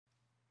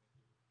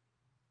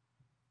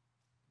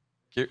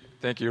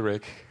Thank you,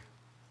 Rick.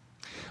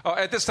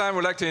 At this time,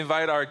 we'd like to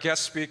invite our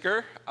guest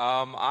speaker.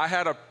 I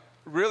had a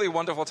really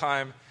wonderful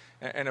time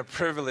and a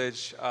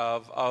privilege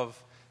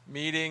of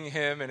meeting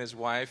him and his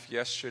wife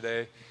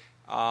yesterday,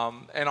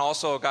 and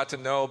also got to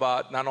know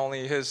about not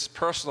only his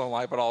personal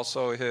life, but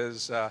also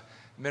his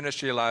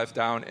ministry life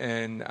down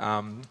in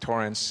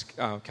Torrance,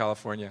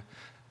 California.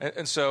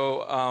 And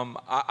so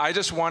I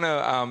just want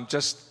to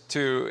just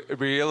to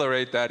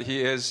reiterate that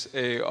he is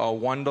a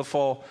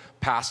wonderful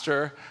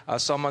pastor,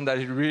 someone that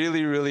he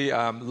really, really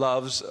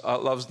loves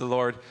the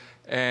Lord.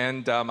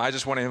 And I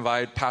just want to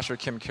invite Pastor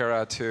Kim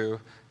Kara to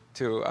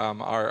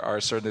our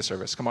Sunday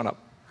service. Come on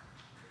up.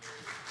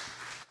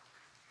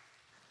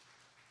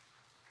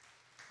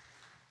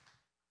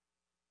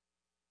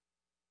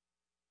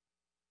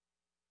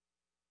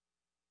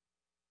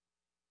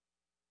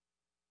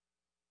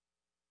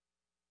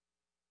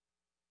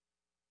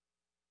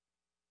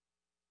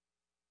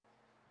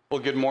 Well,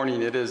 good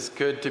morning. It is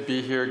good to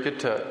be here, good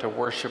to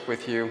worship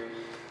with you.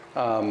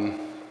 I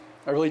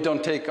really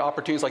don't take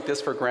opportunities like this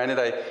for granted.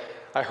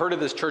 I heard of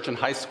this church in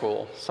high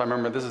school, so I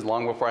remember this is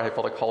long before I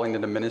felt a calling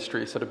into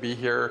ministry. So to be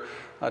here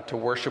to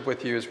worship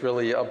with you is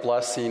really a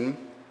blessing.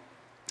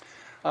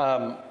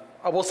 I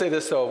will say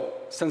this, though,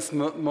 since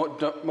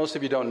most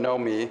of you don't know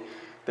me,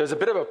 there's a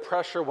bit of a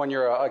pressure when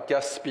you're a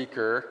guest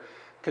speaker,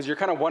 because you're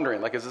kind of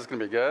wondering, like, is this going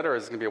to be good, or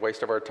is this going to be a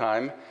waste of our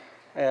time?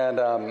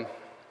 And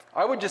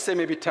I would just say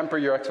maybe temper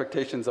your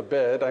expectations a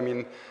bit. I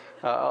mean,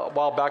 a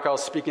while back I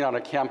was speaking on a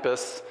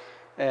campus,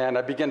 and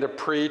I began to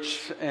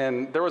preach,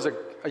 and there was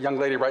a young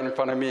lady right in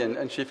front of me,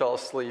 and she fell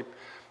asleep.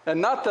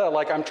 And not that,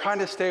 like, I'm trying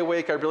to stay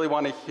awake, I really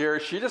want to hear.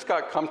 She just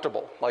got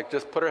comfortable, like,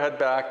 just put her head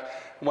back,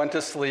 went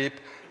to sleep.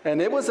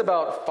 And it was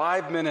about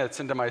 5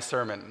 minutes into my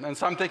sermon. And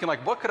so I'm thinking,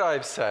 like, what could I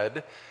have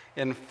said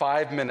in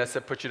 5 minutes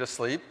that put you to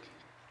sleep?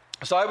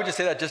 So I would just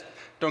say that, just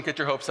don't get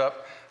your hopes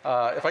up.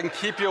 If I can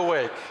keep you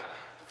awake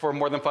for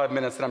more than 5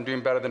 minutes, then I'm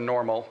doing better than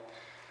normal.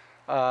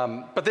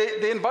 But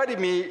they invited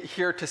me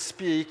here to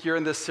speak. You're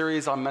in this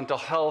series on mental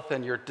health,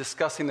 and you're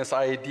discussing this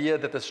idea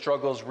that the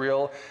struggle is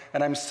real.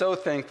 And I'm so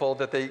thankful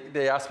that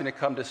they asked me to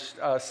come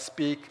to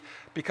speak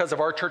because of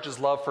our church's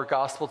love for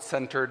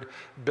gospel-centered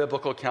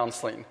biblical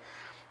counseling.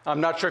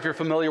 I'm not sure if you're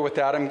familiar with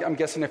that. I'm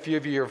guessing a few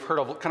of you have heard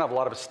of kind of a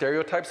lot of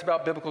stereotypes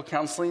about biblical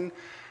counseling.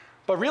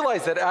 But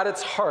realize that at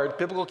its heart,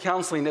 biblical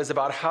counseling is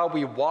about how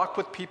we walk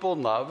with people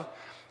in love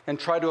and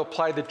try to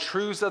apply the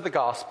truths of the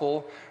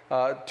gospel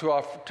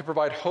to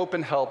provide hope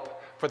and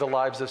help for the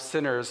lives of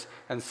sinners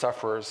and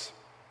sufferers.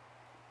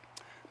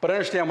 But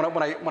understand,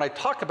 when I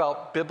talk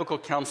about biblical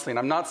counseling,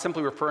 I'm not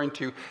simply referring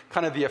to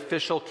kind of the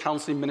official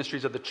counseling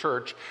ministries of the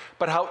church,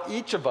 but how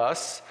each of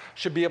us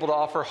should be able to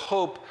offer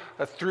hope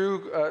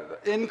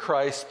in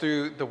Christ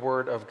through the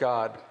Word of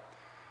God.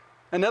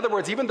 In other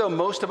words, even though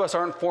most of us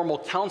aren't formal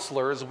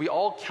counselors, we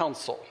all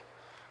counsel.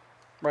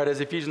 Right,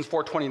 as Ephesians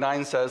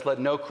 4:29 says, let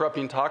no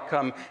corrupting talk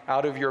come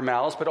out of your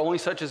mouths, but only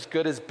such as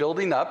good as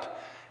building up,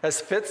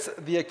 as fits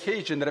the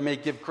occasion, that it may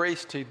give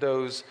grace to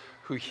those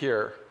who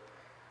hear.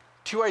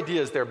 Two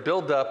ideas there,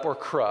 build up or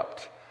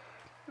corrupt.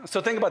 So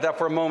think about that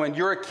for a moment.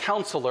 You're a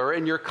counselor,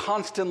 and you're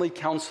constantly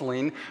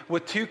counseling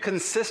with two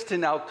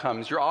consistent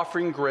outcomes. You're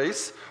offering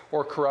grace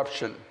or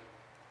corruption.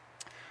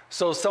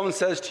 So someone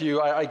says to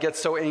you, I get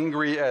so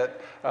angry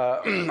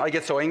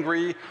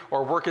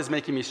or work is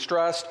making me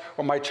stressed,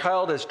 or my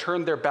child has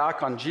turned their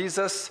back on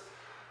Jesus.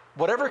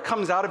 Whatever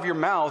comes out of your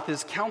mouth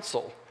is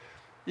counsel.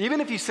 Even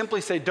if you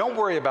simply say, don't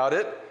worry about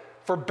it,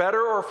 for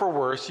better or for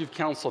worse, you've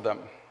counseled them.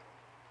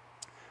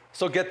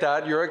 So get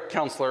that, you're a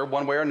counselor,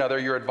 one way or another.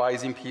 You're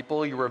advising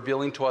people, you're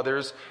revealing to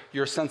others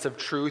your sense of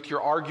truth,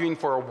 you're arguing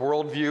for a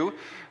worldview,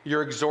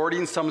 you're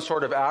exhorting some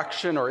sort of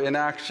action or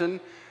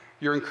inaction.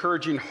 You're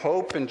encouraging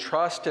hope and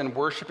trust and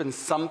worship in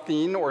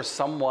something or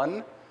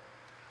someone.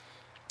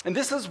 And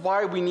this is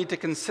why we need to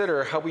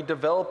consider how we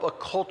develop a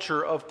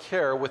culture of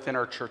care within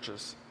our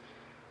churches.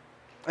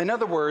 In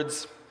other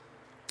words,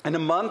 in a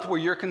month where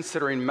you're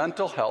considering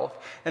mental health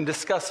and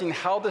discussing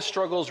how the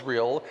struggle is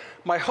real,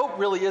 my hope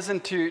really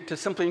isn't to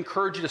simply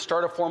encourage you to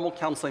start a formal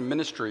counseling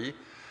ministry,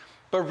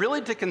 but really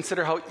to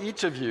consider how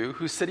each of you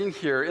who's sitting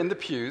here in the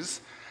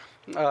pews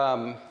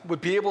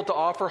would be able to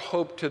offer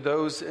hope to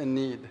those in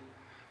need.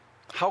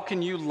 How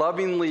can you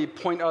lovingly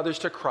point others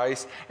to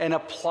Christ and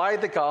apply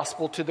the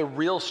gospel to the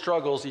real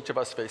struggles each of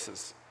us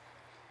faces?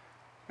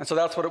 And so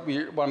that's what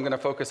I'm going to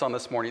focus on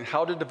this morning,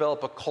 how to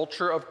develop a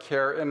culture of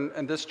care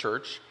in this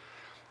church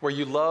where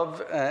you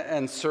love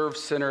and serve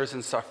sinners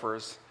and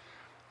sufferers.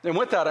 And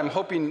with that, I'm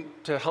hoping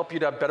to help you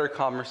to have better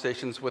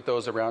conversations with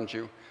those around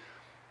you.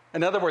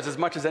 In other words, as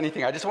much as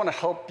anything, I just want to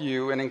help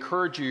you and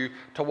encourage you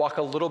to walk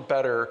a little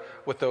better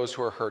with those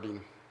who are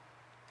hurting.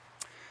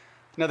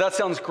 Now that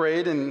sounds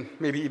great and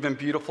maybe even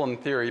beautiful in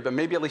theory, but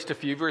maybe at least a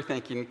few of you are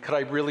thinking, could I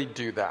really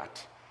do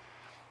that?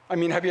 I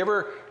mean, have you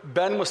ever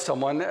been with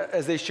someone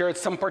as they shared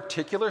some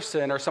particular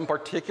sin or some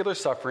particular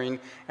suffering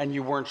and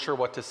you weren't sure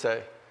what to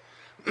say?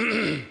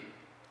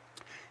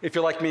 If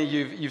you're like me,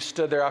 you've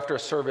stood there after a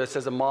service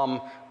as a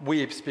mom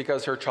weeps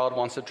because her child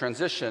wants to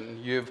transition.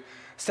 You've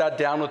sat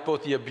down with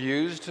both the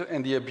abused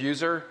and the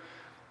abuser.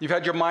 You've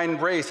had your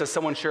mind race as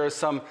someone shares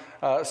some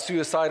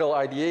suicidal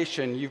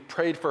ideation. You've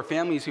prayed for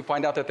families who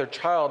find out that their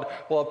child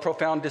will have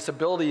profound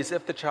disabilities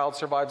if the child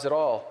survives at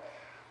all.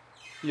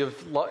 You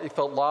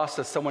felt lost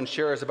as someone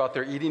shares about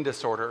their eating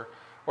disorder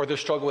or their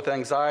struggle with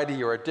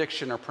anxiety or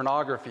addiction or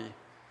pornography.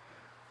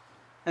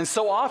 And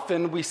so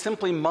often we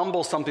simply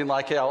mumble something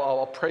like, hey,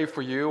 I'll pray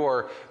for you,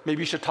 or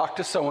maybe you should talk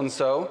to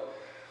so-and-so.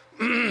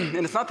 And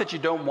it's not that you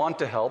don't want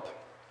to help.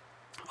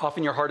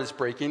 Often your heart is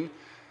breaking.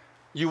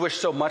 You wish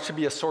so much to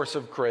be a source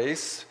of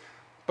grace,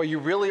 but you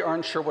really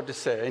aren't sure what to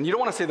say. And you don't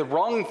want to say the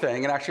wrong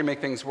thing and actually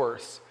make things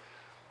worse.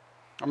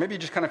 Or maybe you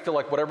just kind of feel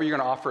like whatever you're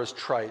going to offer is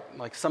trite,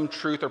 like some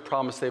truth or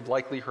promise they've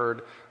likely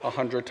heard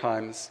 100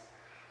 times.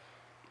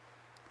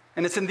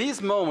 And it's in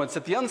these moments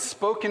that the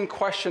unspoken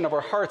question of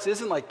our hearts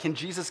isn't like, can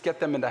Jesus get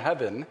them into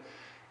heaven?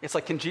 It's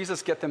like, can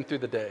Jesus get them through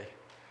the day?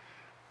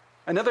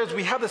 In other words,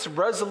 we have this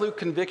resolute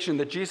conviction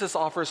that Jesus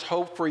offers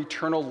hope for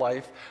eternal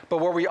life, but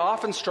where we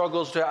often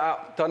struggle is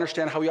to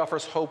understand how he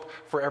offers hope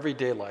for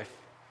everyday life.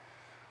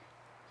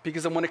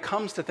 Because when it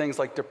comes to things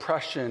like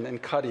depression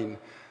and cutting,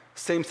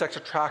 same-sex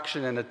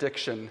attraction and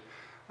addiction,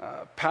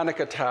 panic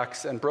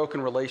attacks and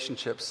broken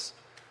relationships,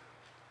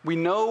 we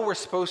know we're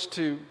supposed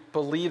to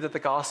believe that the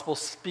gospel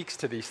speaks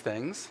to these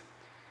things.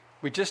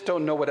 We just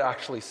don't know what it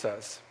actually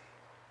says.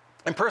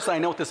 And personally, I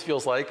know what this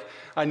feels like.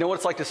 I know what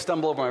it's like to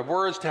stumble over my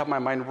words, to have my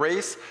mind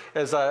race,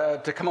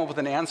 to come up with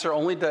an answer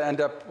only to end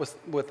up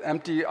with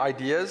empty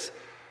ideas,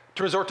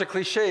 to resort to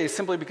cliches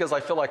simply because I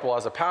feel like, well,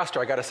 as a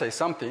pastor, I got to say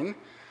something.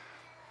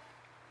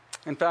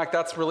 In fact,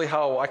 that's really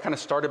how I kind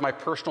of started my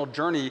personal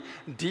journey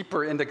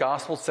deeper into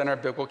gospel-centered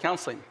biblical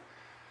counseling.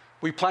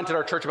 We planted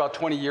our church about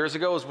 20 years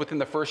ago. It was within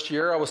the first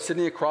year. I was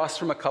sitting across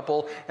from a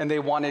couple, and they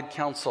wanted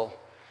counsel.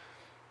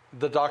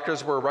 The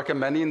doctors were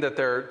recommending that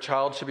their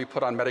child should be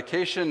put on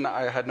medication.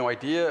 I had no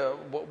idea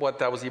what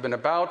that was even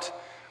about.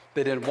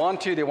 They didn't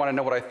want to. They wanted to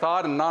know what I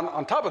thought. And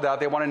on top of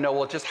that, they wanted to know,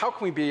 well, just how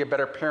can we be a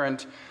better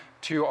parent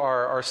to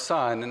our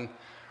son? And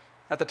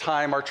at the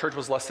time, our church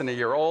was less than a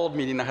year old,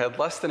 meaning I had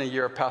less than a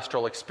year of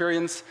pastoral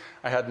experience.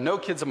 I had no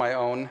kids of my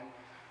own.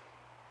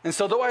 And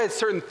so though I had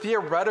certain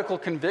theoretical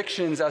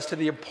convictions as to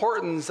the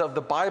importance of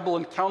the Bible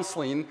and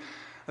counseling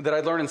that I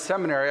learned in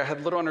seminary, I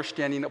had little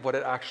understanding of what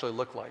it actually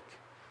looked like.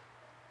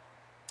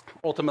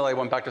 Ultimately, I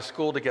went back to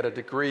school to get a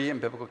degree in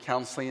biblical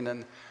counseling,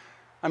 and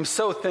I'm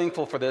so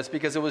thankful for this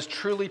because it was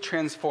truly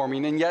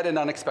transforming, and yet in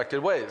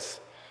unexpected ways.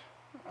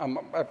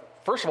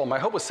 First of all, my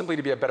hope was simply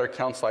to be a better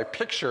counselor. I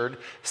pictured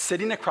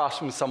sitting across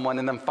from someone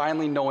and then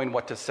finally knowing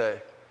what to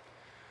say.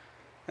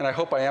 And I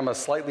hope I am a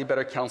slightly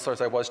better counselor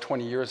as I was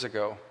 20 years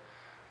ago.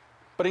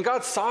 But in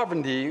God's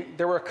sovereignty,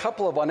 there were a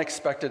couple of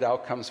unexpected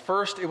outcomes.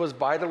 First, it was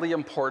vitally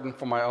important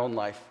for my own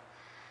life.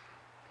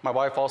 My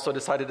wife also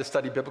decided to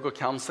study biblical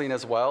counseling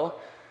as well.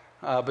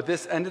 But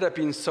this ended up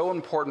being so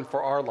important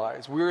for our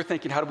lives. We were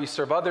thinking, how do we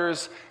serve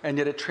others? And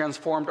yet it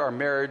transformed our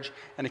marriage,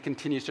 and it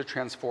continues to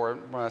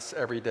transform us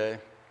every day.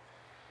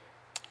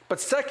 But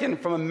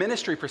second, from a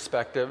ministry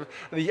perspective,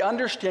 the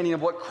understanding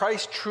of what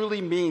Christ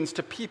truly means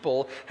to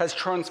people has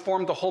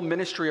transformed the whole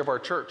ministry of our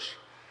church.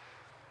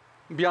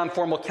 Beyond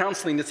formal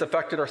counseling, it's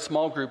affected our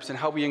small groups and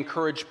how we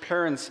encourage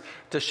parents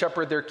to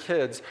shepherd their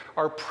kids,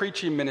 our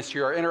preaching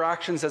ministry, our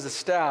interactions as a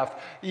staff,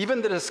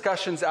 even the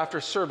discussions after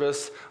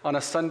service on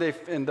a Sunday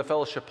in the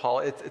fellowship hall.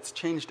 It's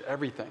changed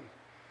everything.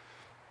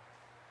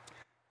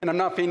 And I'm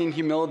not feigning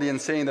humility in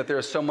saying that there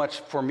is so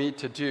much for me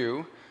to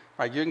do.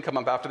 Right? You can come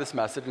up after this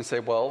message and say,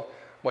 well,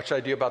 what should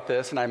I do about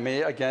this? And I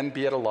may, again,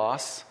 be at a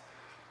loss.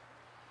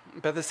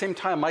 But at the same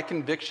time, my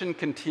conviction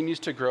continues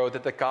to grow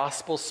that the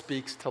gospel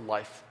speaks to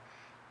life.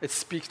 It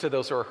speaks to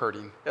those who are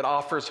hurting. It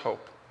offers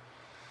hope.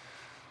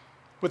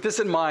 With this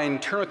in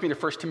mind, turn with me to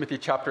 1 Timothy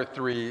chapter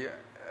 3.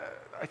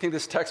 I think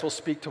this text will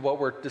speak to what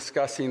we're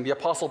discussing. The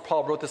Apostle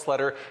Paul wrote this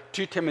letter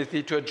to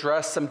Timothy to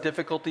address some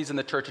difficulties in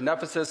the church in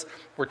Ephesus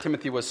where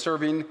Timothy was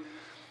serving.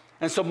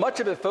 And so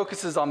much of it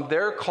focuses on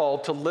their call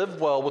to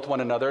live well with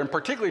one another, and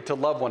particularly to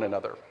love one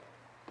another.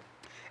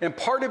 And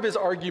part of his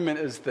argument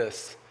is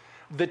this.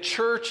 The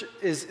church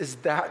is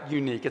that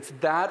unique. It's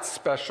that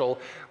special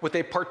with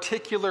a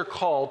particular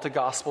call to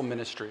gospel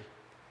ministry.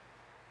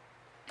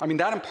 I mean,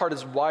 that in part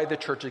is why the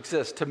church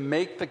exists, to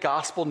make the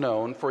gospel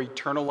known for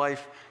eternal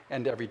life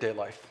and everyday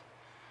life.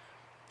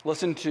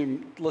 Listen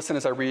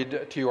as I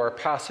read to you our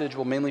passage.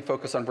 We'll mainly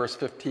focus on verse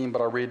 15,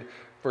 but I'll read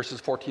verses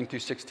 14 through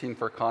 16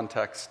 for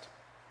context.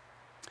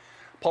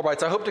 Paul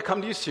writes, I hope to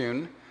come to you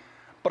soon,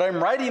 but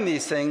I'm writing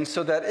these things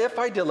so that if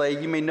I delay,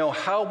 you may know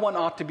how one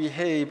ought to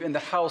behave in the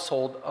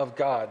household of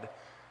God.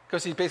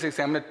 Because he's basically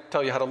saying, I'm going to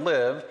tell you how to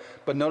live,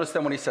 but notice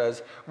then what he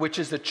says, which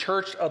is the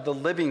church of the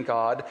living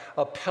God,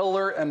 a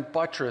pillar and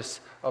buttress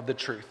of the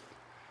truth.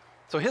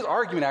 So his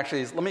argument actually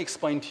is, let me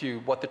explain to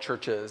you what the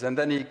church is. And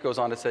then he goes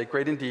on to say,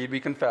 great indeed, we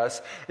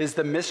confess, is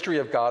the mystery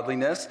of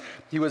godliness.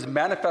 He was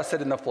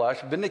manifested in the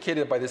flesh,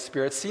 vindicated by the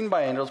Spirit, seen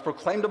by angels,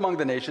 proclaimed among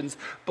the nations,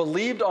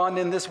 believed on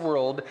in this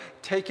world,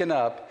 taken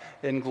up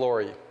in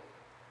glory.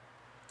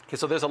 Okay,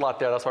 so there's a lot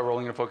there. That's why we're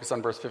only going to focus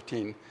on verse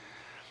 15.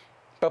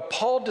 But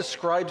Paul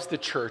describes the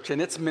church and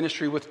its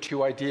ministry with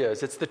two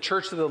ideas. It's the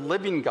church of the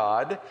living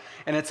God,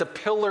 and it's a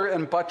pillar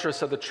and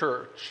buttress of the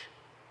church,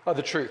 of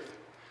the truth.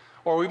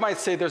 Or we might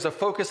say there's a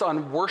focus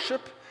on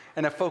worship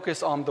and a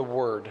focus on the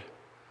word.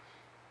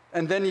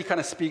 And then he kind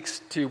of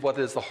speaks to what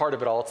is the heart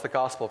of it all. It's the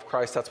gospel of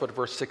Christ. That's what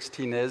verse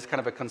 16 is,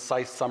 kind of a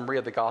concise summary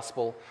of the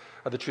gospel,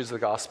 of the truths of the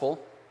gospel.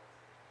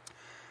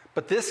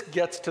 But this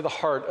gets to the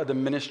heart of the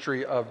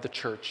ministry of the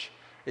church.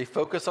 A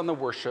focus on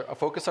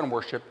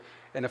worship,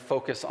 and a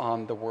focus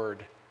on the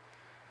word.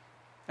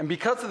 And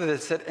because of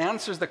this, it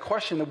answers the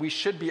question that we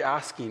should be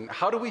asking.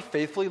 How do we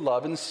faithfully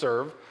love and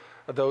serve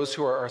those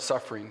who are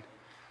suffering?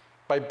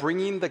 By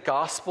bringing the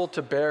gospel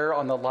to bear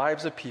on the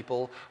lives of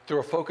people through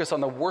a focus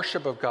on the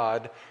worship of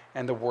God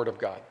and the word of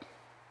God.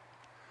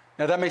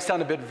 Now that may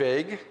sound a bit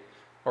vague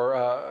or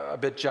a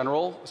bit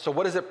general. So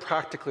what does it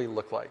practically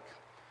look like?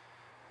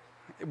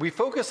 We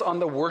focus on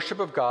the worship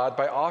of God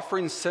by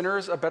offering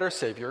sinners a better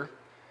Savior,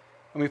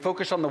 and we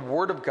focus on the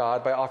word of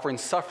God by offering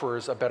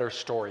sufferers a better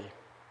story.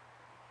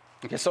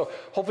 Okay, so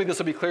hopefully this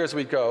will be clear as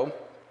we go.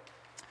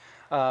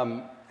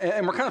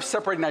 And we're kind of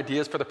separating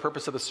ideas for the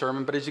purpose of the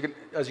sermon, but as you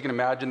can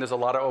imagine, there's a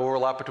lot of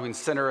overlap between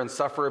sinner and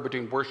sufferer,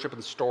 between worship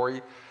and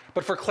story.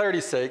 But for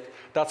clarity's sake,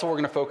 that's what we're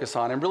going to focus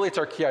on. And really, it's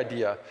our key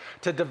idea.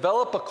 To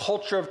develop a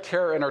culture of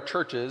care in our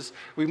churches,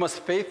 we must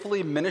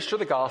faithfully minister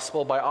the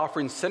gospel by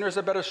offering sinners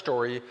a better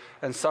story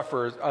and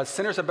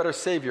sinners a better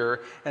Savior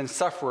and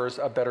sufferers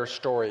a better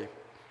story.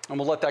 And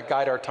we'll let that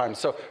guide our time.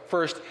 So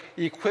first,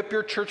 equip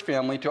your church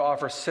family to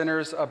offer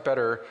sinners a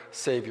better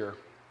Savior.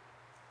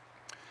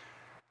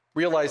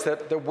 Realize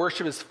that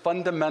worship is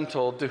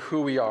fundamental to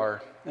who we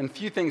are, and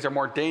few things are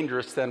more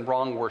dangerous than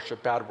wrong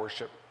worship, bad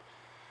worship.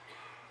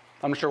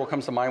 I'm not sure what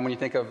comes to mind when you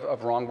think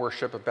of wrong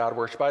worship, of bad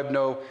worship. I have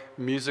no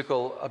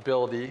musical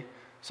ability,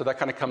 so that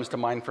kind of comes to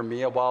mind for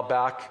me. A while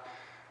back,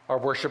 our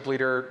worship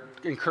leader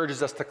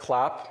encourages us to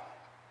clap,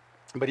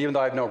 but even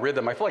though I have no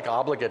rhythm, I feel like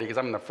obligated because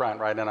I'm in the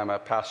front, right, and I'm a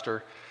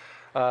pastor.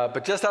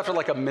 But just after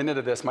like a minute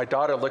of this, my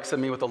daughter looks at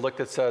me with a look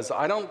that says,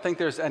 I don't think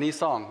there's any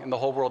song in the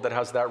whole world that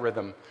has that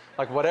rhythm.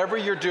 Like whatever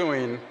you're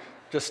doing,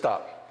 just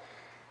stop.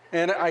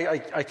 And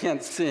I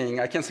can't sing.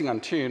 I can't sing on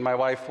tune. My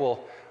wife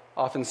will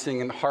often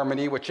sing in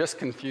harmony, which just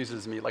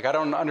confuses me. Like I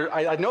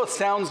know it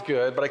sounds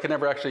good, but I can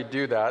never actually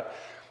do that.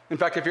 In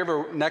fact, if you're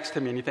ever next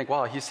to me and you think,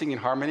 wow, he's singing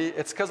harmony,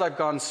 it's because I've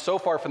gone so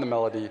far from the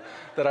melody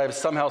that I've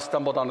somehow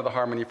stumbled onto the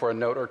harmony for a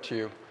note or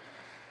two.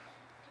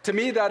 To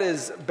me, that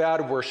is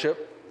bad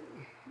worship.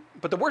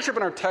 But the worship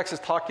in our text is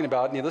talking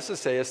about, needless to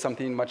say, is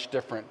something much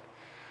different.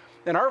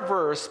 In our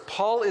verse,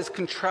 Paul is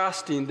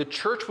contrasting the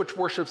church which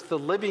worships the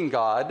living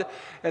God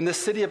and the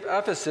city of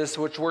Ephesus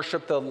which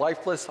worship the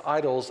lifeless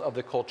idols of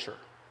the culture.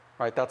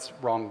 Right? That's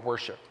wrong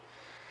worship.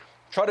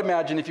 Try to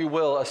imagine, if you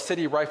will, a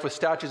city rife with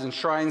statues and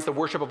shrines. The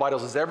worship of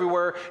idols is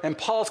everywhere, and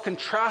Paul's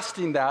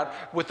contrasting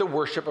that with the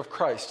worship of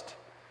Christ.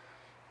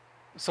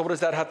 So what does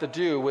that have to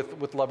do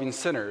with loving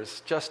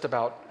sinners? Just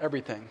about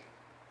everything.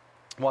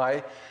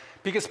 Why?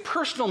 Because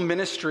personal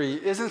ministry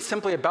isn't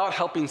simply about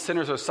helping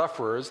sinners or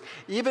sufferers.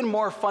 Even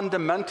more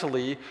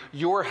fundamentally,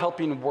 you're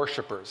helping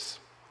worshipers.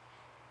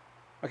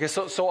 Okay,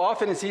 so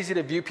often it's easy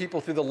to view people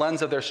through the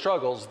lens of their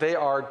struggles. They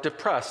are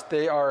depressed.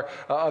 They are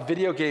a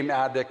video game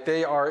addict.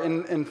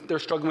 They're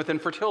struggling with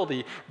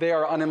infertility. They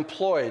are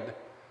unemployed.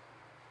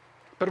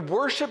 But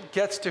worship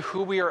gets to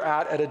who we are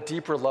at a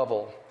deeper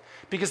level.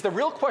 Because the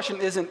real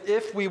question isn't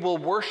if we will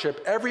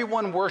worship.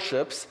 Everyone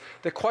worships.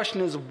 The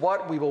question is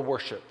what we will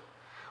worship.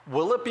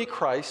 Will it be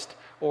Christ,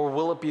 or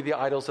will it be the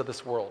idols of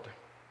this world?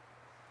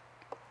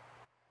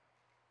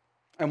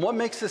 And what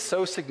makes this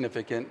so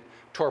significant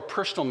to our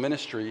personal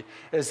ministry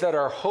is that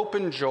our hope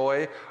and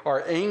joy,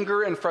 our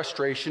anger and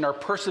frustration, our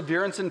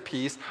perseverance and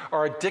peace,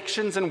 our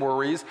addictions and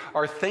worries,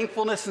 our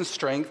thankfulness and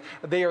strength,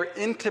 they are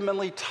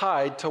intimately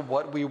tied to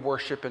what we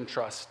worship and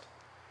trust.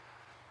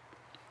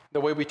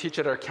 The way we teach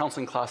at our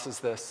counseling class is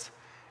this: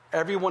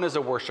 everyone is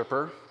a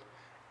worshiper,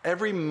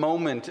 every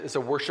moment is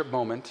a worship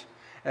moment,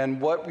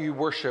 and what you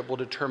worship will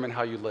determine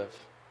how you live.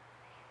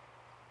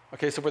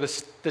 Okay, so for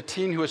the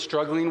teen who is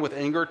struggling with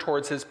anger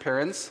towards his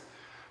parents,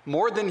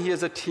 more than he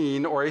is a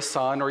teen or a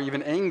son or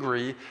even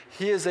angry,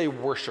 he is a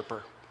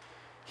worshiper.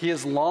 He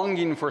is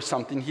longing for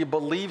something. He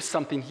believes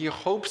something. He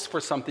hopes for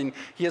something.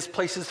 He has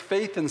placed his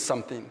faith in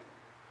something.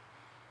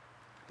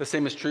 The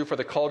same is true for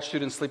the college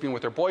student sleeping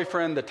with her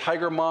boyfriend, the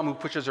tiger mom who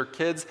pushes her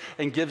kids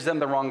and gives them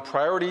the wrong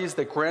priorities,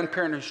 the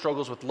grandparent who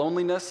struggles with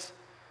loneliness.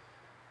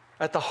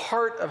 At the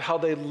heart of how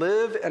they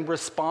live and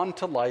respond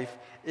to life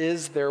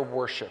is their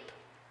worship.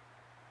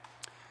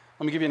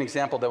 Let me give you an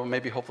example that will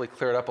maybe hopefully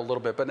clear it up a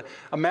little bit. But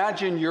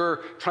imagine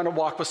you're trying to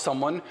walk with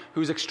someone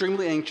who's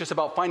extremely anxious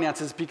about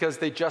finances because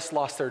they just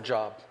lost their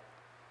job.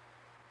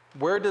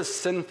 Where does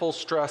sinful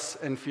stress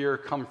and fear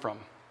come from?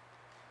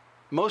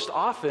 Most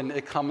often,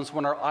 it comes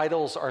when our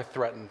idols are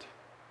threatened.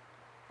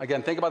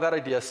 Again, think about that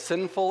idea.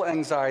 Sinful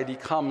anxiety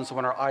comes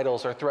when our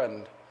idols are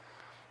threatened.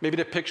 Maybe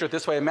to picture it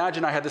this way,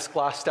 imagine I had this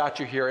glass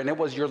statue here and it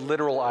was your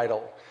literal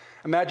idol.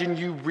 Imagine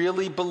you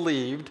really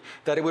believed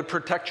that it would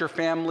protect your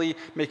family,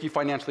 make you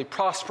financially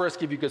prosperous,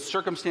 give you good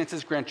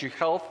circumstances, grant you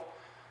health.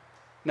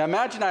 Now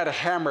imagine I had a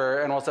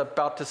hammer and was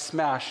about to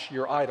smash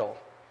your idol.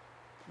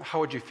 How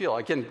would you feel?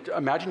 Again,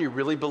 imagine you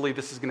really believe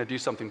this is going to do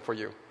something for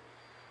you.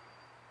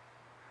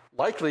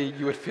 Likely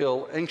you would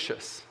feel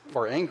anxious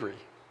or angry.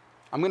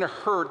 I'm going to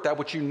hurt that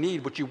what you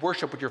need, what you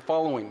worship, what you're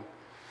following.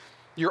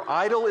 Your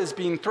idol is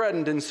being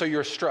threatened, and so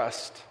you're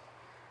stressed.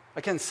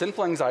 Again,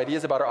 sinful anxiety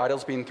is about our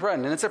idols being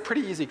threatened, and it's a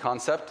pretty easy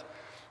concept.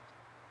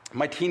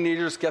 My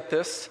teenagers get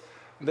this.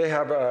 They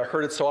have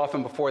heard it so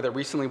often before that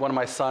recently one of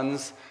my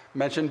sons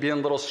mentioned being a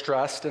little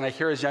stressed, and I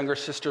hear his younger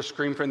sister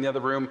scream from the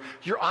other room,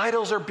 "Your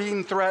idols are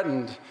being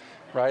threatened,"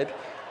 right?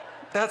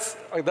 That's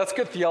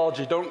good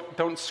theology.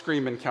 Don't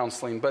scream in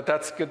counseling, but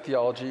that's good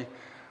theology.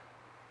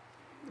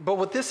 But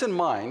with this in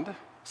mind,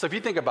 so if you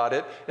think about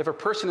it, if a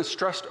person is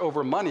stressed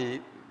over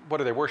money,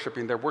 what are they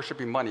worshiping? They're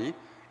worshiping money.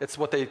 It's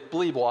what they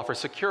believe will offer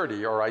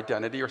security or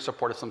identity or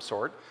support of some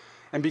sort.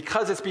 And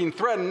because it's being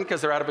threatened,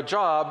 because they're out of a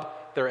job,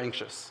 they're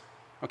anxious.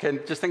 Okay,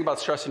 just think about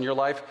stress in your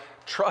life.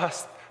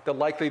 Trust that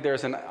likely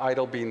there's an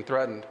idol being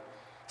threatened.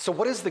 So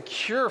what is the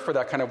cure for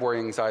that kind of worry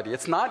and anxiety?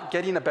 It's not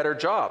getting a better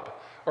job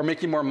or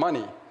making more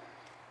money.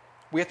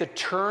 We have to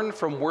turn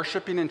from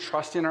worshiping and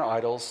trusting our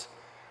idols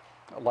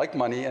like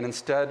money and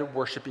instead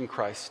worshiping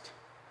Christ.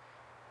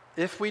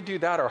 If we do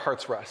that, our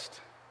hearts rest.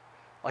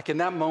 Like in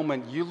that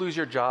moment, you lose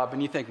your job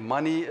and you think,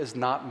 money is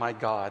not my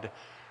God.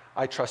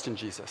 I trust in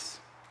Jesus.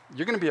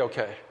 You're going to be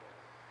okay.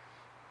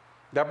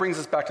 That brings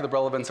us back to the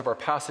relevance of our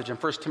passage. In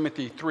 1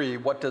 Timothy 3,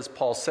 what does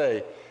Paul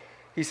say?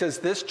 He says,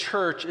 this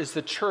church is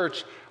the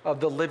church of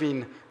the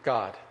living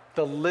God.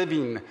 The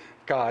living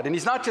God. And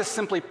he's not just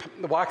simply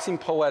waxing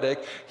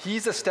poetic.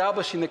 He's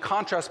establishing the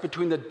contrast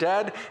between the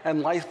dead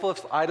and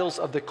lifeless idols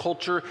of the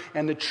culture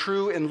and the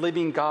true and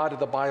living God of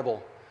the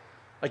Bible.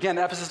 Again,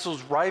 Ephesus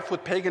was rife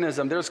with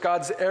paganism. There's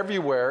gods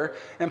everywhere.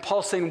 And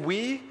Paul's saying,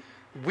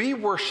 we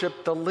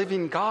worship the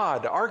living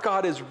God. Our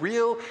God is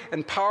real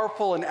and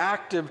powerful and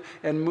active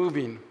and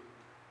moving.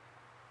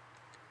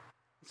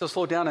 So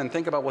slow down and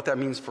think about what that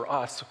means for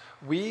us.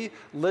 We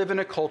live in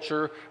a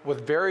culture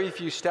with very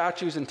few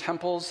statues and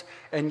temples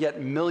and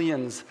yet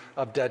millions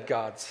of dead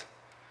gods.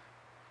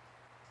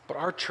 But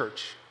our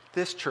church,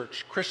 this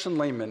church, Christian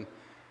laymen,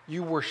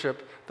 you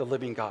worship the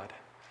living God.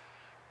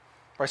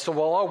 Right, so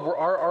while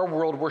our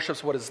world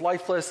worships what is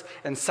lifeless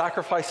and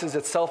sacrifices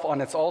itself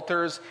on its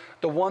altars,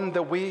 the one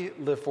that we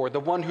live for, the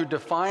one who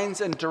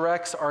defines and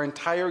directs our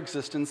entire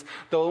existence,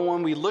 the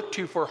one we look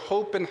to for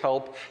hope and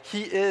help,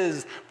 he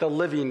is the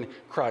living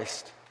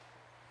Christ.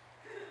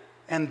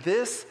 And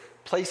this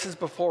places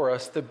before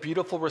us the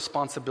beautiful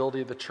responsibility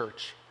of the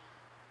church.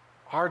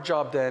 Our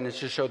job then is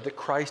to show that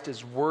Christ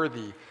is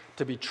worthy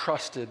to be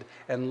trusted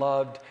and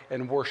loved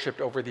and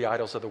worshiped over the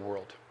idols of the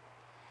world.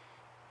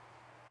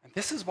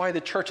 This is why the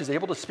church is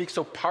able to speak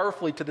so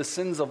powerfully to the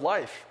sins of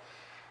life,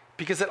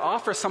 because it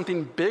offers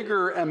something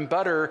bigger and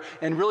better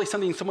and really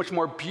something so much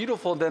more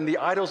beautiful than the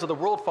idols of the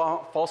world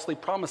falsely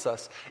promise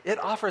us. It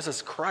offers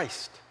us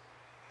Christ.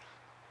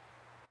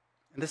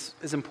 And this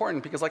is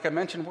important because, like I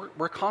mentioned,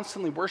 we're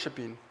constantly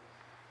worshiping.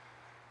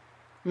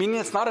 Meaning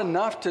it's not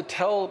enough to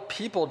tell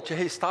people,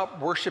 hey, stop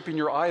worshiping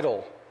your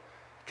idol,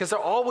 because they'll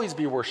always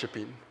be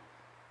worshiping.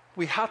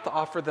 We have to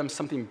offer them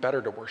something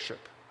better to worship.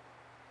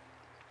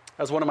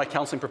 As one of my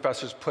counseling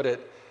professors put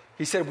it,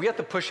 he said, we have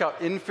to push out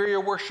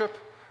inferior worship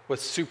with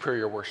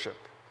superior worship.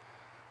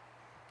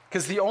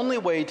 Because the only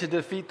way to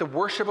defeat the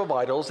worship of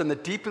idols and the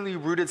deeply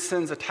rooted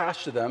sins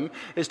attached to them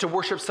is to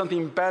worship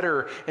something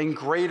better and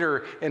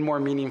greater and more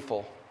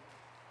meaningful.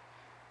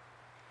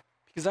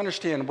 Because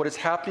understand what is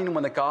happening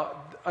when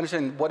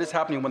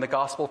the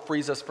gospel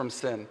frees us from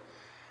sin.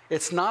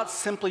 It's not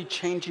simply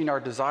changing our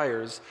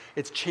desires,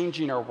 it's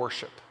changing our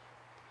worship.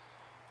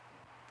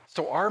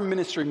 So our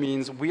ministry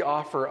means we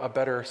offer a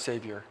better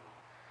Savior.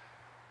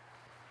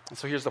 And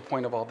so here's the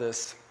point of all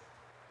this.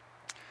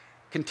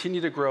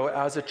 Continue to grow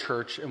as a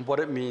church in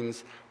what it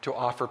means to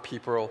offer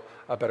people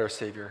a better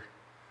Savior.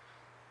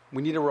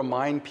 We need to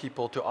remind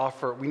people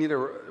we need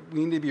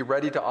to be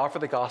ready to offer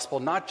the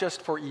gospel, not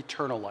just for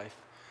eternal life,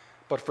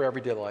 but for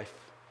everyday life.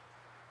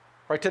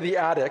 Right, to the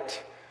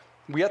addict,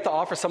 we have to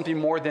offer something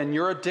more than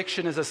your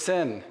addiction is a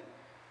sin.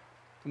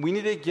 We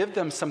need to give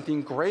them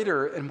something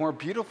greater and more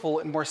beautiful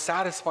and more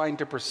satisfying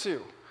to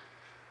pursue.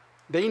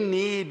 They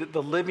need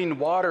the living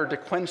water to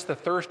quench the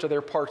thirst of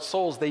their parched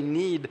souls. They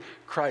need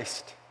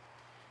Christ.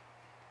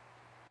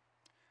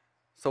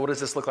 So what does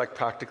this look like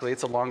practically?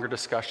 It's a longer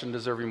discussion,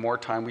 deserving more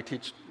time. We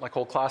teach like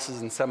whole classes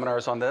and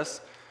seminars on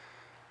this.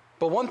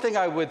 But one thing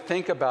I would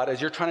think about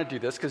as you're trying to do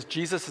this, because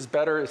Jesus is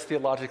better is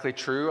theologically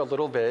true, a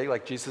little vague,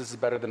 like Jesus is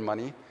better than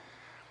money,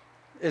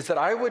 is that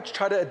I would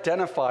try to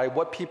identify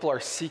what people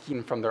are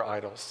seeking from their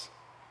idols.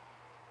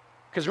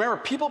 Because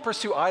remember, people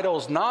pursue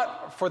idols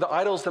not for the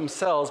idols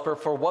themselves,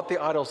 but for what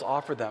the idols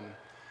offer them.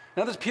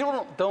 In other words,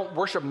 people don't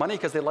worship money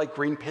because they like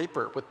green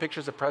paper with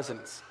pictures of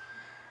presidents.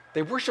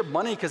 They worship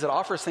money because it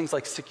offers things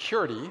like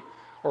security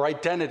or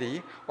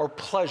identity or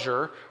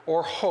pleasure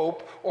or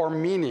hope or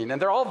meaning.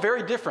 And they're all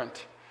very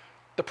different.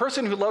 The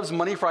person who loves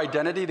money for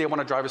identity, they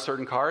want to drive a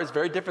certain car, is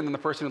very different than the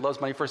person who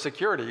loves money for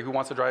security, who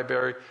wants to drive a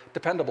very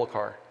dependable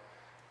car.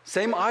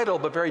 Same idol,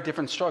 but very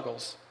different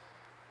struggles.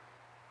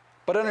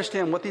 But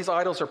understand what these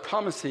idols are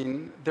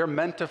promising, they're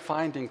meant to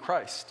find in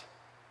Christ.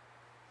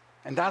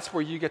 And that's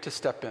where you get to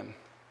step in.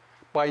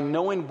 By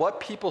knowing what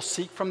people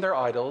seek from their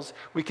idols,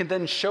 we can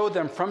then show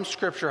them from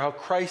Scripture how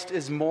Christ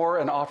is more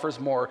and offers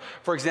more.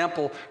 For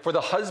example, for the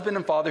husband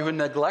and father who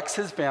neglects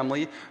his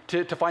family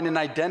to find an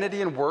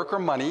identity in work or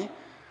money,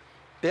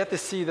 they have to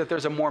see that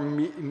there's a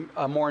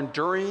more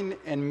enduring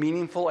and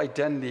meaningful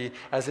identity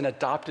as an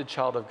adopted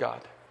child of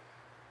God.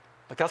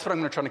 Like that's what I'm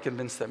going to try to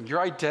convince them. Your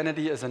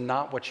identity is in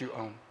not what you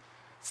own.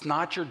 It's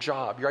not your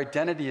job. Your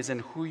identity is in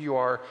who you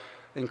are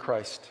in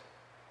Christ.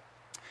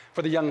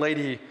 For the young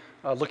lady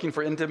looking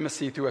for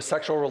intimacy through a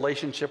sexual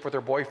relationship with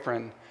her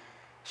boyfriend,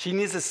 she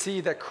needs to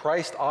see that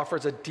Christ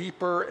offers a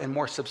deeper and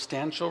more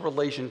substantial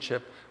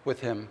relationship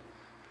with him.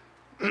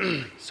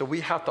 So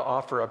we have to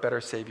offer a better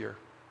Savior.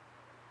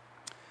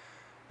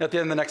 At the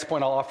end of the next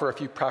point, I'll offer a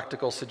few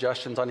practical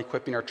suggestions on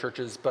equipping our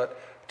churches, but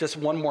just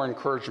one more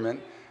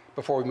encouragement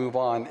before we move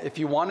on. If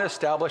you want to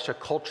establish a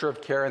culture of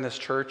care in this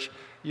church,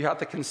 you have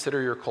to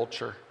consider your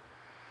culture.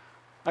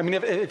 I mean,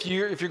 if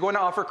you're going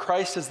to offer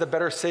Christ as the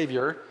better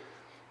Savior,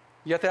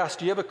 you have to ask,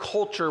 do you have a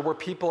culture where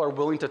people are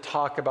willing to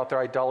talk about their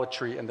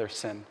idolatry and their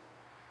sin?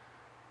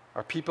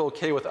 Are people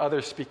okay with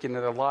others speaking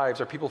in their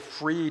lives? Are people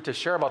free to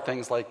share about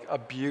things like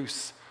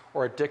abuse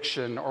or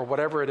addiction or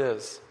whatever it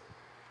is?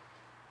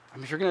 I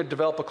mean, if you're going to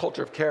develop a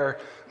culture of care,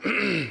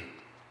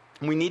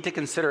 we need to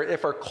consider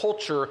if our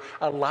culture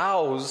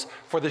allows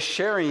for the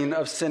sharing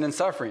of sin and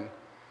suffering.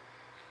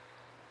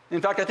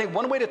 In fact, I think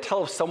one way to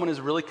tell if someone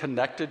is really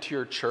connected to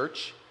your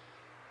church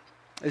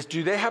is,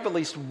 do they have at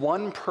least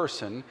one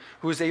person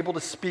who is able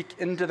to speak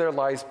into their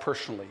lives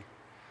personally?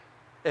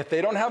 If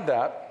they don't have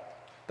that,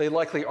 they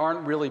likely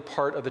aren't really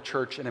part of the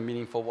church in a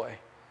meaningful way.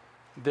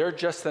 They're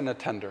just an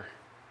attender,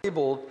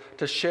 able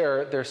to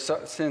share their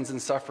sins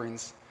and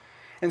sufferings.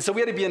 And so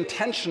we had to be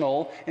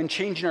intentional in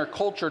changing our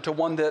culture to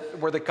one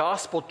where the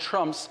gospel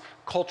trumps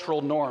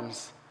cultural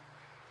norms.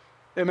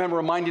 I remember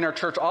reminding our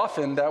church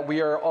often that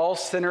we are all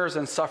sinners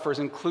and sufferers,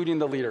 including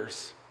the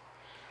leaders.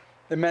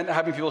 It meant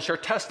having people share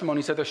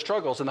testimonies of their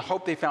struggles and the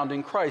hope they found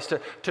in Christ,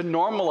 to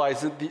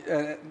normalize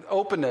the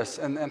openness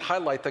and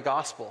highlight the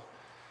gospel.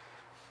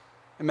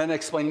 It meant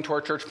explaining to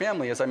our church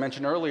family, as I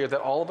mentioned earlier, that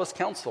all of us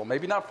counsel,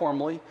 maybe not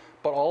formally,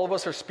 but all of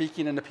us are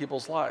speaking into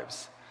people's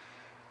lives.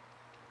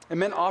 It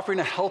meant offering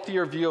a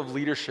healthier view of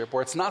leadership,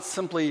 where it's not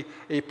simply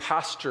a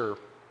pastor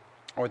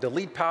or the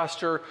lead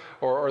pastor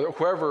or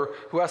whoever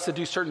who has to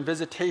do certain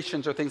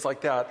visitations or things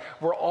like that.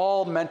 We're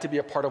all meant to be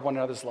a part of one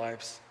another's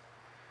lives.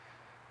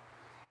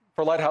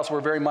 For Lighthouse,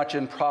 we're very much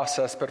in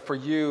process, but for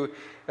you,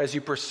 as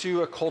you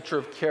pursue a culture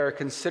of care,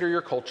 consider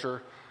your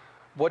culture.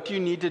 What do you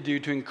need to do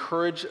to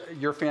encourage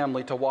your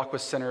family to walk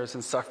with sinners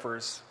and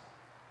sufferers?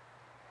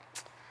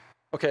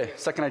 Okay,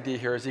 second idea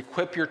here is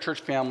equip your church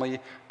family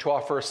to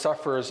offer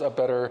sufferers a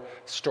better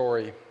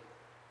story.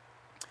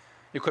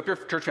 Equip your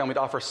church family to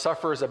offer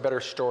sufferers a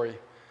better story.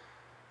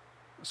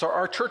 So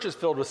our church is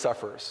filled with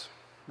sufferers,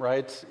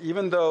 right?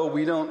 Even though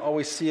we don't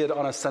always see it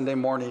on a Sunday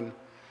morning.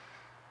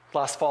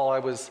 Last fall, I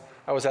was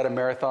at a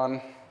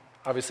marathon,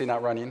 obviously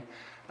not running,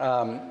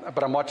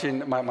 but I'm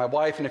watching my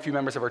wife and a few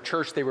members of our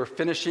church. They were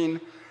finishing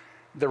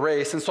the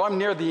race, and so I'm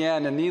near the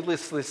end, and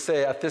needless to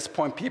say, at this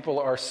point, people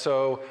are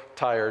so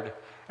tired,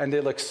 and they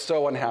look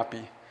so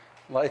unhappy.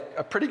 Like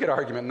a pretty good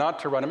argument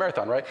not to run a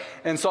marathon, right?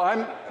 And so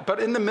but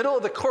in the middle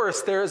of the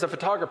course, there is a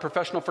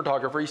professional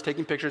photographer. He's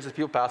taking pictures as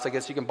people pass. I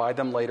guess you can buy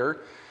them later.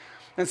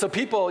 And so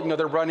people,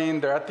 they're running,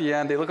 they're at the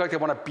end. They look like they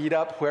want to beat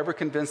up whoever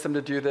convinced them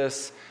to do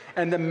this.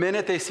 And the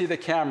minute they see the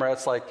camera,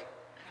 it's like,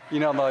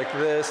 like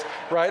this,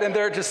 right? And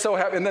they're just so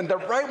happy. And then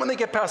right when they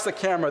get past the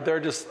camera, they're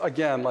just,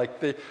 again, like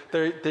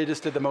they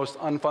just did the most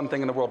unfun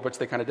thing in the world, which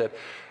they kind of did.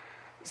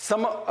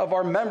 Some of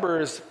our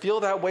members feel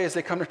that way as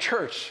they come to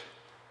church.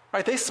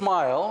 Right, they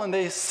smile and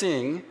they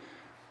sing,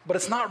 but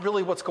it's not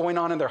really what's going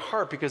on in their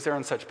heart because they're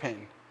in such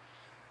pain.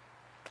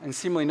 And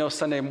seemingly no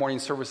Sunday morning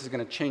service is going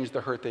to change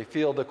the hurt they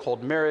feel, the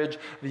cold marriage,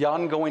 the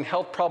ongoing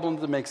health problem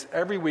that makes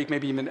every week,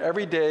 maybe even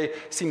every day,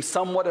 seem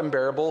somewhat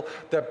unbearable,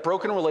 that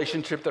broken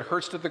relationship that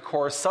hurts to the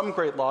core, some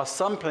great loss,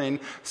 some pain,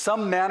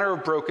 some manner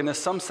of brokenness,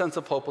 some sense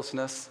of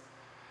hopelessness.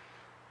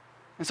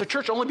 And so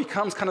church only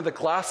becomes kind of the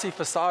glassy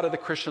facade of the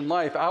Christian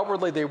life.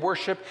 Outwardly they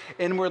worship,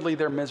 inwardly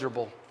they're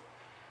miserable.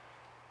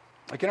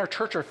 Again, our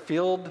church are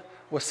filled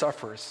with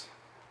sufferers.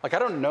 Like, I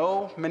don't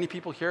know many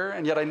people here,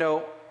 and yet I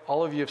know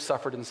all of you have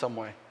suffered in some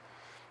way.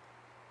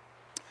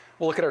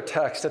 We'll look at our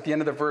text. At the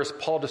end of the verse,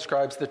 Paul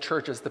describes the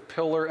church as the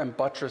pillar and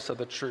buttress of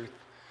the truth.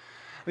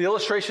 The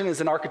illustration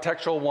is an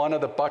architectural one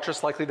of the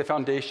buttress, likely the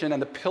foundation,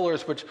 and the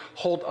pillars which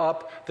hold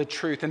up the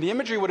truth. And the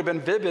imagery would have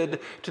been vivid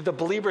to the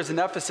believers in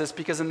Ephesus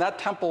because in that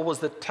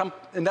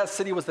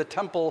city was the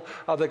temple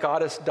of the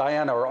goddess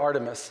Diana or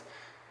Artemis.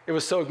 It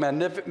was so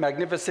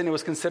magnificent, it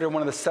was considered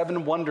one of the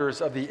 7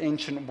 wonders of the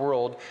ancient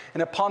world.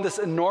 And upon this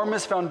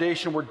enormous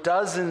foundation were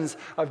dozens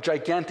of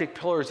gigantic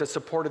pillars that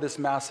supported this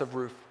massive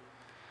roof.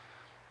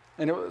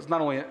 And it was not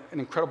only an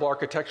incredible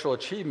architectural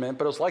achievement,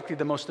 but it was likely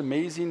the most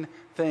amazing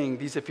thing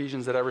these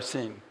Ephesians had ever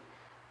seen.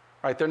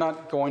 Right? They're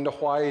not going to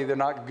Hawaii, they're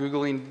not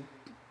Googling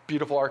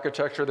beautiful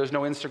architecture, there's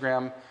no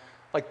Instagram.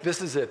 Like,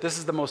 this is it. This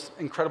is the most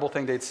incredible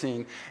thing they'd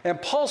seen.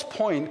 And Paul's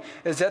point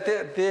is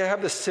that they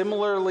have the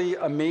similarly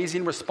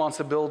amazing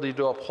responsibility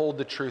to uphold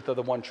the truth of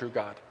the one true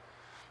God.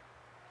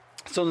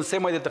 So in the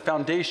same way that the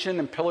foundation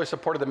and pillars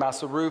supported the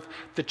massive roof,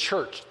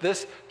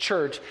 this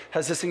church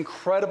has this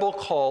incredible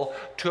call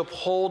to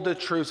uphold the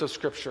truths of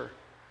Scripture.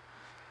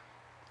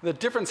 The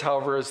difference,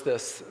 however, is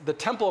this. The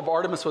temple of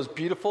Artemis was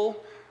beautiful,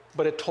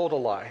 but it told a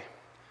lie.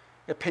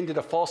 It painted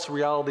a false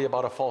reality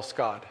about a false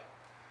God.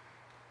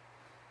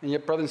 And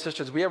yet, brothers and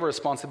sisters, we have a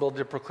responsibility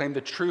to proclaim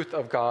the truth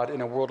of God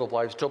in a world of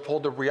lies, to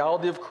uphold the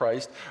reality of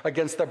Christ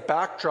against the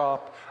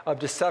backdrop of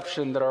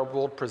deception that our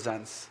world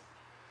presents.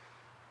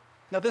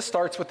 Now, this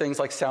starts with things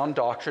like sound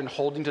doctrine,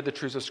 holding to the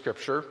truths of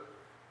Scripture.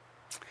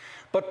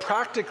 But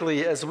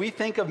practically, as we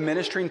think of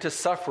ministering to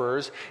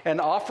sufferers and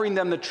offering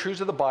them the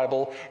truths of the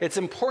Bible, it's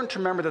important to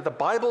remember that the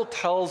Bible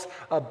tells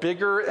a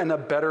bigger and a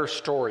better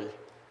story.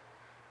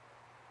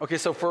 Okay,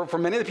 so for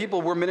many of the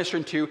people we're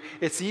ministering to,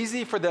 it's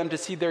easy for them to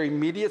see their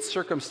immediate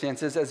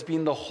circumstances as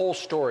being the whole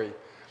story,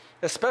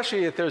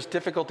 especially if there's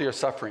difficulty or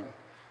suffering.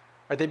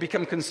 Right? They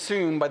become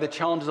consumed by the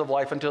challenges of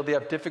life until they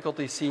have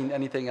difficulty seeing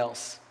anything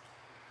else.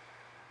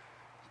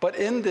 But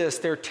in this,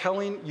 they're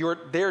telling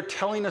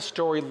a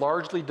story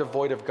largely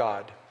devoid of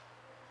God.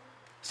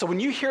 So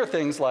when you hear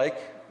things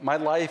like, my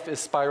life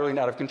is spiraling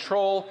out of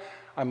control,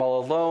 I'm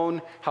all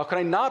alone, how can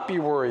I not be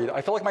worried?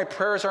 I feel like my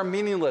prayers are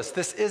meaningless,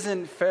 this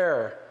isn't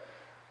fair.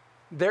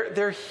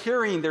 They're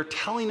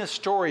telling a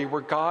story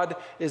where God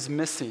is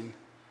missing.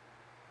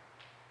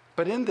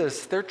 But in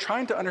this, they're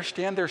trying to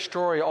understand their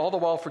story all the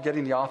while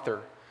forgetting the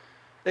author,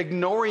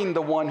 ignoring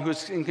the one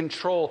who's in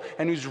control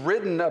and who's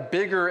written a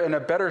bigger and a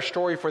better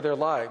story for their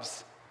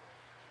lives.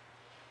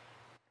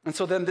 And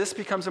so then this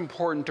becomes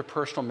important to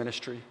personal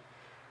ministry.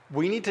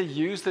 We need to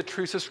use the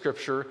truths of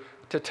Scripture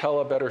to tell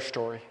a better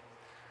story.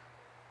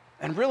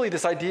 And really,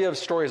 this idea of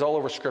story is all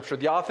over Scripture.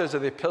 The authors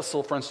of the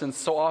epistle, for instance,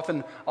 so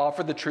often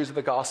offer the truths of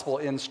the gospel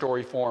in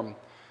story form.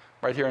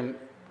 Right here,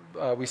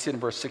 we see it in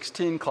verse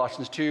 16,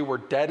 Colossians 2, we're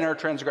dead in our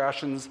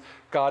transgressions,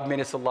 God made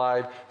us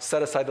alive,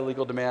 set aside the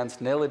legal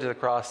demands, nailed it to the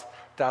cross.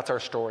 That's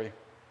our story.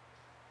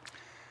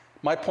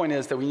 My point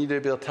is that we need to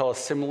be able to tell a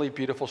similarly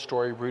beautiful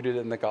story rooted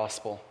in the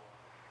gospel.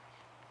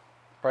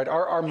 Right?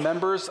 Our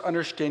members'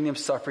 understanding of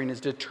suffering is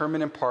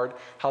determined in part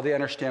how they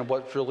understand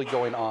what's really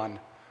going on.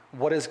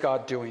 What is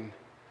God doing?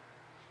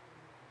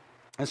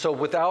 And so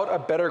without a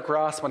better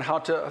grasp on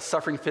how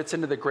suffering fits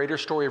into the greater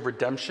story of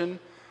redemption,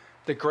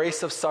 the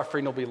grace of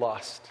suffering will be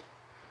lost.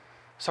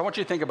 So I want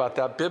you to think about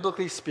that.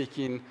 Biblically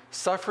speaking,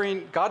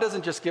 suffering, God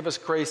doesn't just give us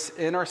grace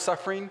in our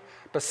suffering,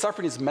 but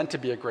suffering is meant to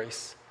be a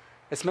grace.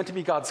 It's meant to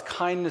be God's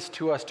kindness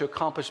to us to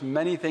accomplish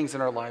many things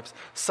in our lives,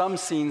 some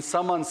seen,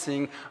 some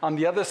unseen. On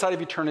the other side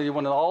of eternity,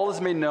 when all is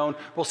made known,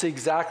 we'll see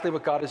exactly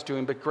what God is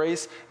doing, but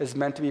grace is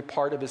meant to be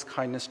part of his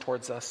kindness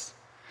towards us.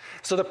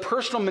 So the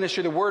personal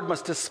ministry of the word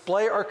must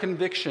display our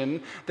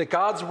conviction that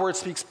God's word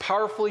speaks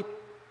powerfully,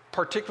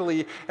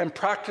 particularly and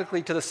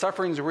practically to the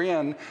sufferings we're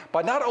in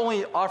by not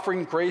only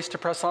offering grace to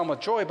press on with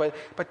joy,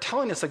 but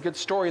telling us a good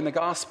story in the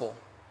gospel.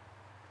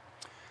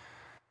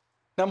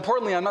 Now,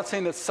 importantly, I'm not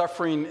saying that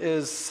suffering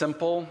is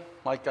simple.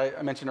 Like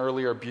I mentioned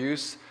earlier,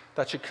 abuse.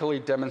 That should clearly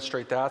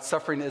demonstrate that.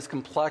 Suffering is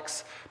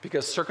complex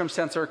because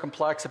circumstances are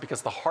complex and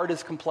because the heart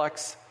is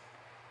complex.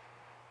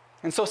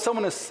 And so if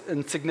someone is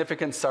in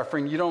significant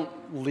suffering, you don't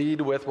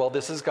lead with, well,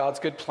 this is God's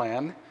good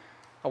plan.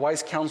 A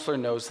wise counselor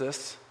knows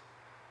this.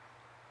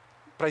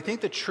 But I think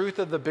the truth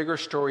of the bigger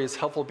story is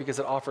helpful because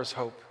it offers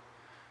hope.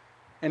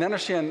 And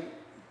understand,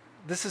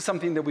 this is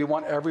something that we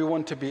want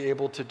everyone to be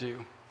able to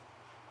do.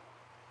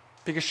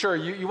 Because sure,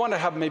 you want to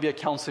have maybe a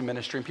counseling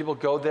ministry, and people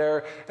go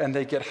there and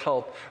they get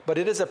help. But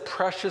it is a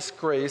precious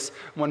grace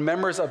when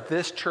members of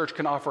this church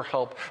can offer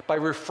help by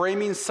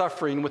reframing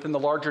suffering within the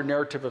larger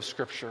narrative of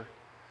Scripture.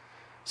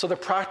 So the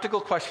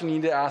practical question you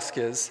need to ask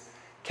is,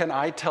 can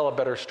I tell a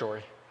better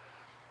story?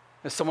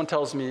 If someone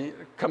comes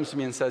to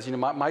me and says,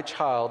 my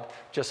child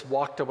just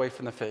walked away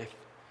from the faith,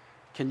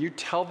 can you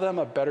tell them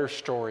a better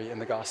story in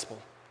the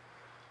gospel?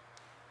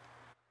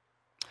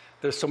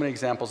 There's so many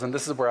examples, and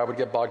this is where I would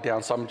get bogged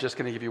down, so I'm just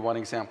going to give you one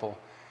example.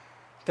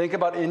 Think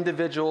about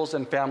individuals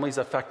and families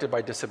affected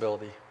by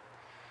disability.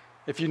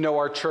 If you know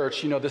our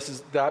church,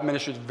 that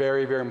ministry is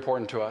very, very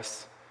important to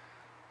us.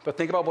 But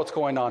think about what's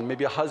going on.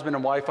 Maybe a husband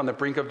and wife on the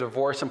brink of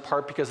divorce, in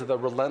part because of the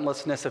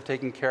relentlessness of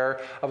taking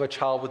care of a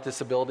child with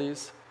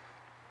disabilities.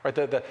 Right?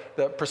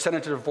 The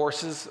percentage of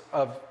divorces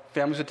of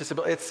families with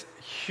disability. It's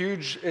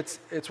huge.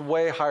 It's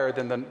way higher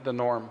than the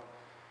norm.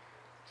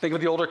 Think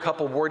of the older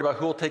couple worried about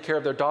who will take care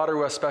of their daughter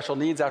who has special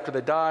needs after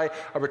they die,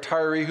 a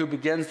retiree who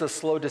begins the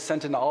slow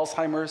descent into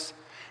Alzheimer's.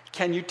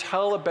 Can you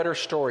tell a better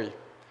story?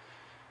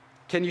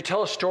 Can you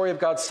tell a story of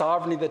God's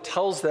sovereignty that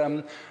tells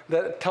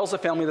a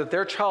family that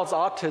their child's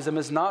autism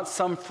is not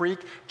some freak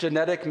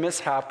genetic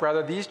mishap?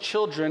 Rather, these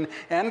children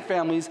and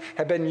families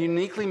have been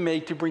uniquely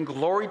made to bring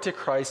glory to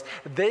Christ.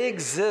 They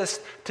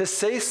exist to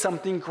say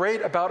something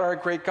great about our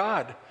great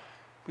God.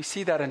 We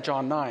see that in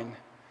John 9.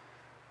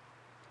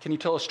 Can you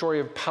tell a story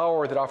of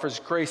power that offers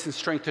grace and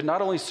strength to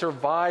not only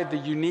survive the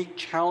unique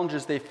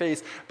challenges they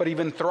face, but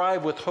even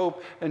thrive with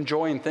hope and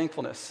joy and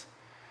thankfulness?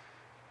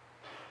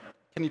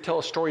 Can you tell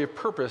a story of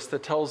purpose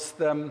that tells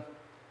them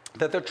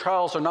that their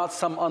trials are not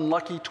some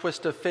unlucky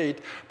twist of fate,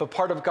 but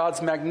part of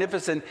God's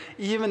magnificent,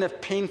 even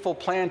if painful,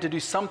 plan to do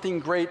something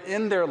great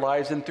in their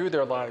lives and through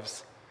their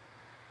lives?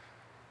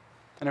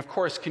 And of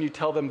course, can you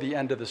tell them the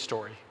end of the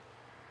story?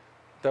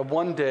 That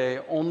one day,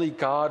 only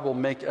God will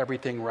make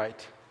everything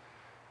right.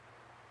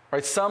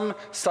 Right? Some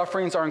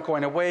sufferings aren't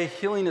going away.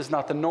 Healing is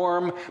not the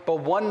norm.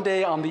 But one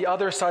day on the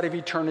other side of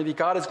eternity,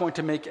 God is going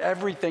to make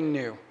everything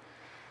new.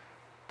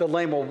 The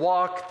lame will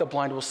walk, the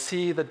blind will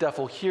see, the deaf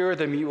will hear,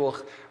 the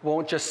mute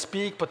won't just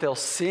speak, but they'll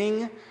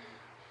sing.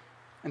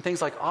 And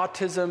things like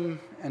autism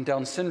and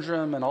Down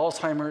syndrome and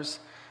Alzheimer's,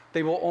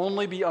 they will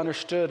only be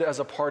understood as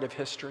a part of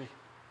history.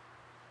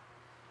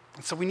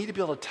 And so we need to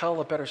be able to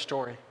tell a better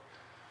story.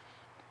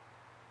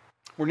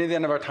 We're near the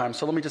end of our time,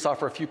 so let me just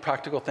offer a few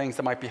practical things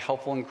that might be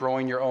helpful in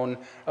growing your own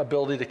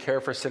ability to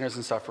care for sinners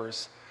and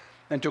sufferers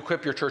and to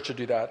equip your church to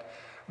do that.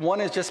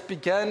 One is just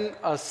begin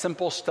a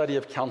simple study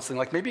of counseling.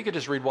 Like maybe you could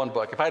just read one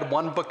book. If I had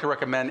one book to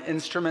recommend,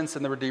 Instruments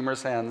in the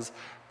Redeemer's Hands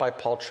by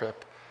Paul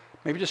Tripp.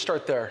 Maybe just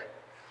start there.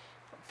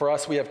 For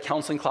us, we have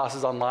counseling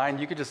classes online.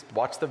 You could just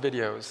watch the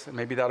videos, and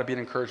maybe that'll be an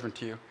encouragement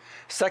to you.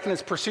 Second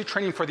is pursue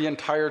training for the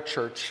entire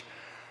church.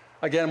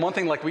 Again, one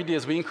thing like we do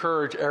is we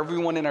encourage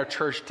everyone in our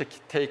church to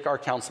take our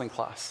counseling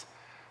class,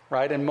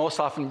 right? And most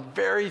often,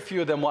 very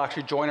few of them will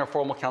actually join our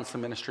formal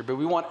counseling ministry, but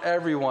we want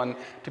everyone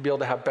to be able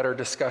to have better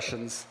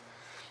discussions.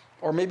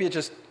 Or maybe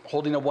just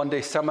holding a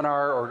one-day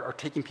seminar or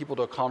taking people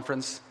to a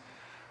conference.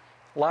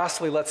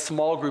 Lastly, let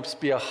small groups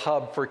be a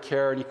hub for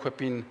care and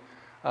equipping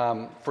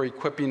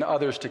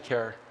others to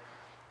care.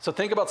 So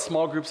think about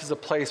small groups as a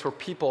place where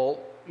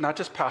people, not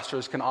just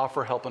pastors, can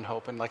offer help and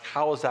hope. And like,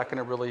 how is that going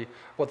to really,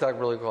 what's that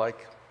really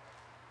like?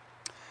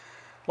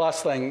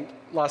 Last thing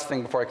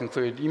before I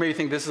conclude, you may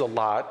think this is a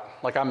lot,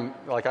 like I'm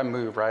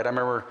moved, right? I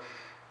remember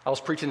I was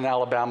preaching in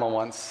Alabama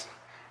once,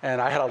 and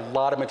I had a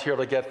lot of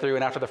material to get through,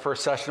 and after the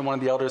first session, one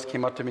of the elders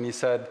came up to me and he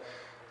said,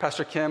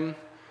 Pastor Kim,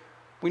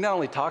 we not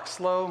only talk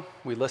slow,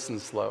 we listen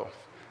slow.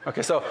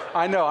 Okay, so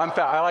I know I'm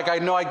fast. I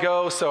know I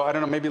go, so I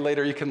don't know, maybe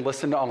later you can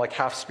listen on like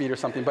half speed or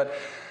something, but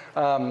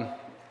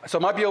so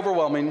it might be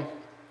overwhelming.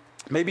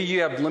 Maybe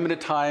you have limited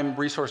time,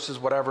 resources,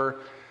 whatever.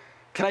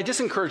 Can I just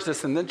encourage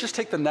this and then just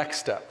take the next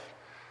step?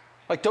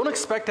 Like, don't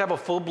expect to have a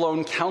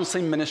full-blown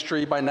counseling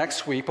ministry by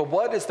next week, but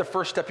what is the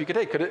first step you could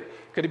take?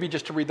 Could it be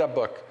just to read that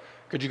book?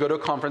 Could you go to a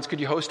conference? Could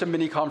you host a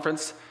mini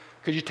conference?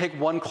 Could you take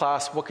one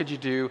class? What could you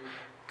do?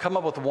 Come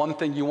up with one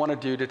thing you want to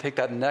do to take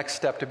that next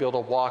step to be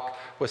able to walk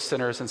with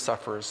sinners and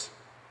sufferers.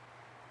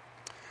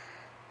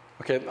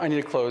 Okay, I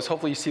need to close.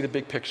 Hopefully you see the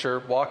big picture.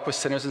 Walk with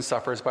sinners and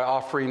sufferers by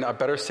offering a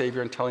better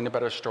Savior and telling a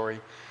better story.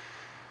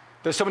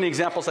 There's so many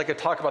examples I could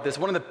talk about this.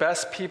 One of the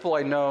best people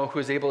I know who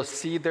is able to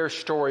see their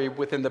story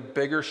within the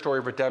bigger story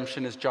of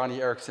redemption is Joni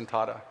Eareckson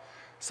Tada.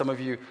 Some of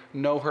you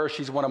know her.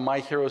 She's one of my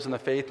heroes in the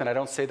faith, and I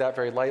don't say that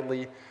very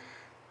lightly.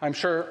 I'm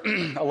sure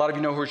a lot of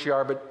you know who she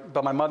are,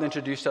 but my mother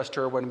introduced us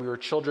to her when we were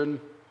children.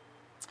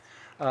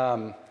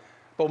 But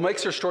what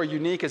makes her story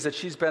unique is that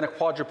she's been a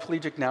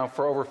quadriplegic now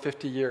for over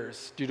 50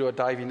 years due to a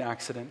diving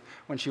accident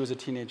when she was a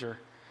teenager.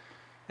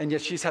 And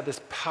yet she's had this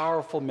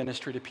powerful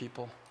ministry to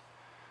people.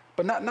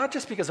 But not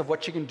just because of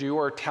what she can do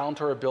or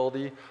talent or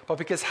ability, but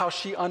because how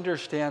she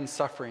understands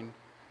suffering.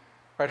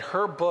 Right?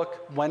 Her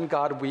book, When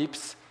God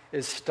Weeps,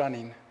 is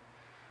stunning.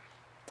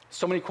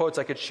 So many quotes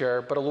I could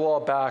share, but a little while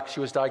back, she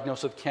was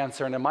diagnosed with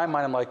cancer, and in my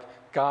mind, I'm like,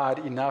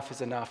 God, enough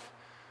is enough.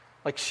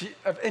 Like,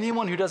 of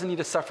anyone who doesn't need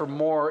to suffer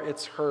more,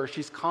 it's her.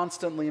 She's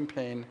constantly in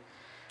pain.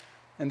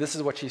 And this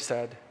is what she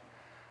said.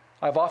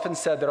 I've often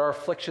said that our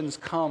afflictions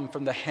come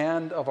from the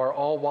hand of our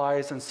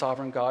all-wise and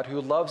sovereign God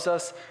who loves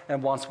us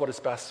and wants what is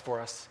best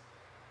for us.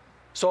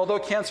 So although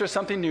cancer is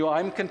something new,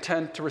 I'm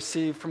content to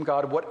receive from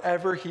God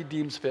whatever he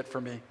deems fit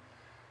for me.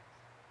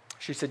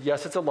 She said,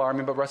 yes, it's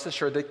alarming, but rest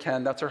assured that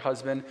Ken, that's her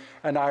husband,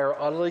 and I are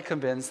utterly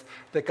convinced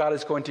that God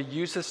is going to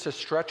use this to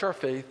stretch our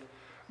faith,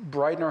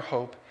 brighten our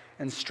hope,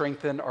 and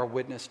strengthen our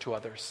witness to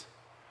others.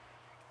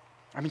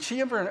 I mean,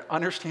 she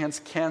understands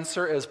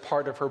cancer as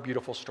part of her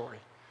beautiful story.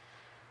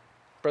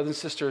 Brothers and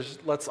sisters,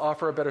 let's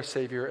offer a better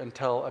Savior and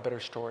tell a better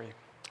story.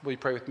 Will you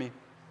pray with me?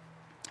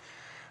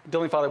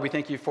 Heavenly Father, we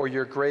thank you for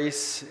your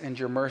grace and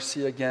your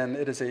mercy. Again,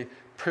 it is a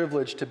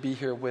privilege to be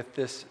here with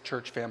this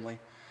church family.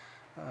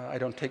 I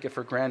don't take it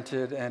for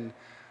granted, and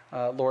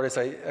Lord, as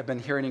I've been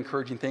hearing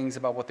encouraging things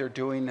about what they're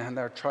doing and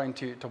they're trying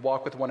to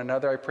walk with one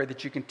another, I pray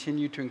that you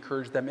continue to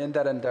encourage them in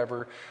that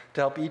endeavor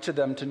to help each of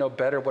them to know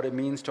better what it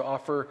means to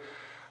offer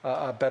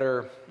a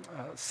better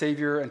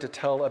Savior and to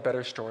tell a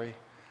better story.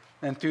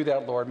 And through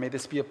that, Lord, may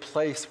this be a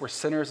place where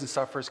sinners and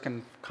sufferers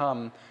can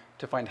come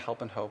to find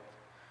help and hope.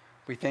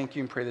 We thank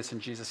you and pray this in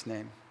Jesus'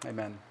 name.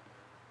 Amen.